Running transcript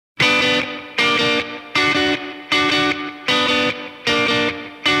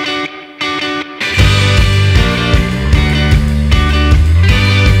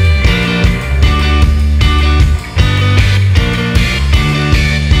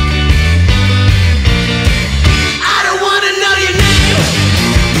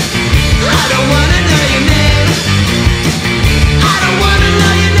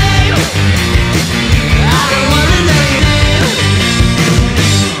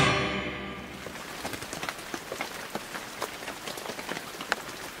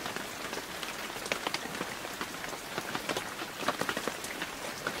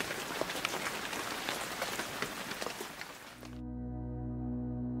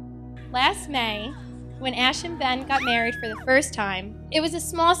Last May, when Ash and Ben got married for the first time, it was a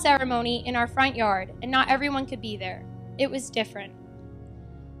small ceremony in our front yard, and not everyone could be there. It was different.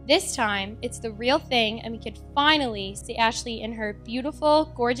 This time, it's the real thing, and we could finally see Ashlee in her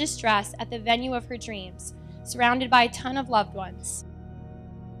beautiful, gorgeous dress at the venue of her dreams, surrounded by a ton of loved ones.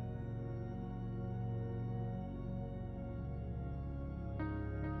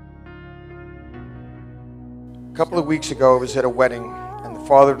 A couple of weeks ago, I was at a wedding, and the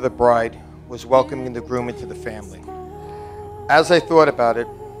father of the bride was welcoming the groom into the family. As I thought about it,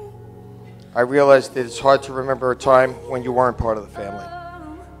 I realized that it's hard to remember a time when you weren't part of the family.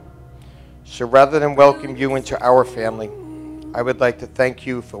 So rather than welcome you into our family, I would like to thank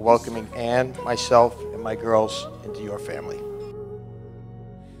you for welcoming Anne, myself, and my girls into your family.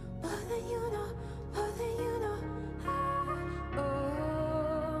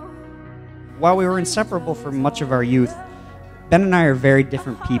 While we were inseparable for much of our youth, Ben and I are very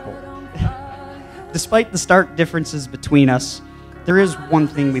different people. Despite the stark differences between us, there is one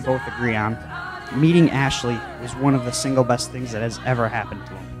thing we both agree on. Meeting Ashlee was one of the single best things that has ever happened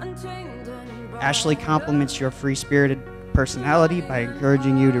to him. Ashlee complements your free-spirited personality by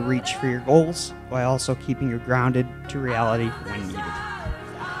encouraging you to reach for your goals while also keeping you grounded to reality when needed.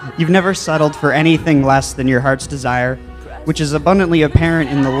 You've never settled for anything less than your heart's desire, which is abundantly apparent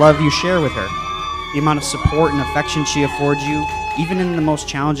in the love you share with her. The amount of support and affection she affords you, even in the most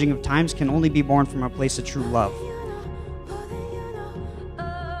challenging of times, can only be born from a place of true love.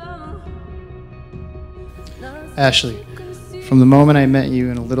 Ashlee, from the moment I met you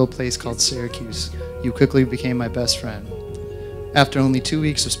in a little place called Syracuse, you quickly became my best friend. After only 2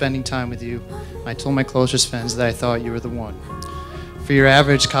 weeks of spending time with you, I told my closest friends that I thought you were the one. For your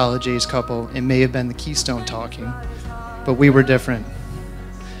average college-age couple, it may have been the Keystone talking, but we were different.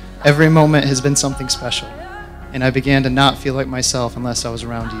 Every moment has been something special, and I began to not feel like myself unless I was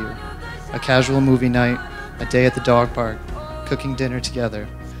around you. A casual movie night, a day at the dog park, cooking dinner together.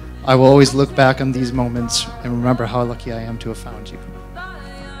 I will always look back on these moments and remember how lucky I am to have found you.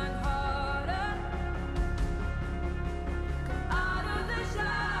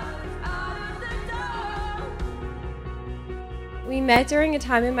 We met during a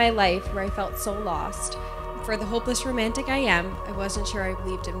time in my life where I felt so lost. For the hopeless romantic I am, I wasn't sure I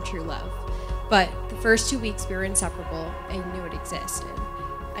believed in true love. But the first 2 weeks we were inseparable, I knew it existed.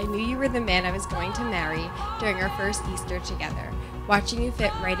 I knew you were the man I was going to marry during our first Easter together. Watching you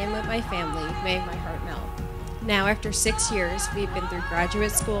fit right in with my family made my heart melt. Now, after 6 years, we've been through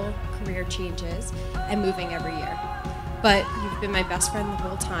graduate school, career changes, and moving every year. But you've been my best friend the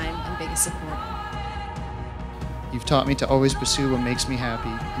whole time and biggest supporter. You've taught me to always pursue what makes me happy,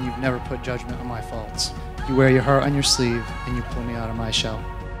 and you've never put judgment on my faults. You wear your heart on your sleeve, and you pull me out of my shell.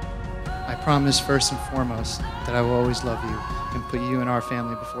 I promise first and foremost that I will always love you and put you and our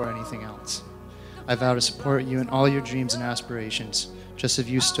family before anything else. I vow to support you in all your dreams and aspirations, just as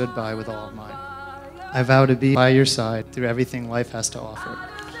you stood by with all of mine. I vow to be by your side through everything life has to offer,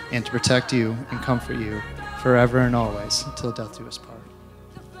 and to protect you and comfort you forever and always until death do us part.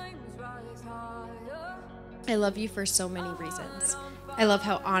 I love you for so many reasons. I love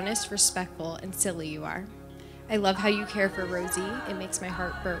how honest, respectful, and silly you are. I love how you care for Rosie. It makes my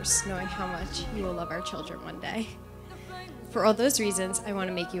heart burst knowing how much you will love our children one day. For all those reasons, I want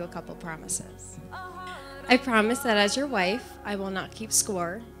to make you a couple promises. I promise that as your wife, I will not keep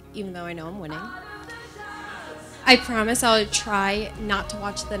score, even though I know I'm winning. I promise I'll try not to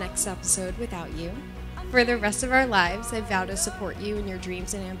watch the next episode without you. For the rest of our lives, I vow to support you in your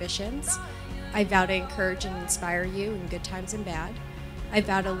dreams and ambitions. I vow to encourage and inspire you in good times and bad. I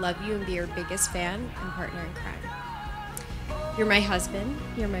vow to love you and be your biggest fan and partner in crime. You're my husband,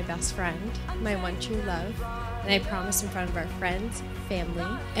 you're my best friend, my one true love, and I promise in front of our friends, family,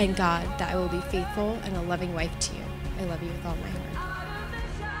 and God that I will be faithful and a loving wife to you. I love you with all my heart.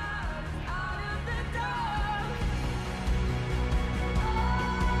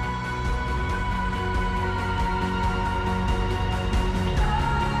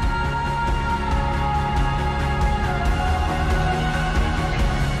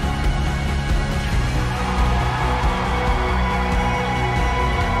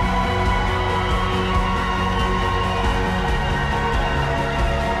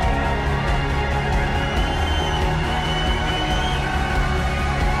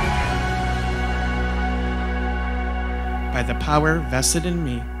 By the power vested in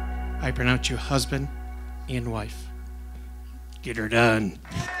me, I pronounce you husband and wife. Get her done.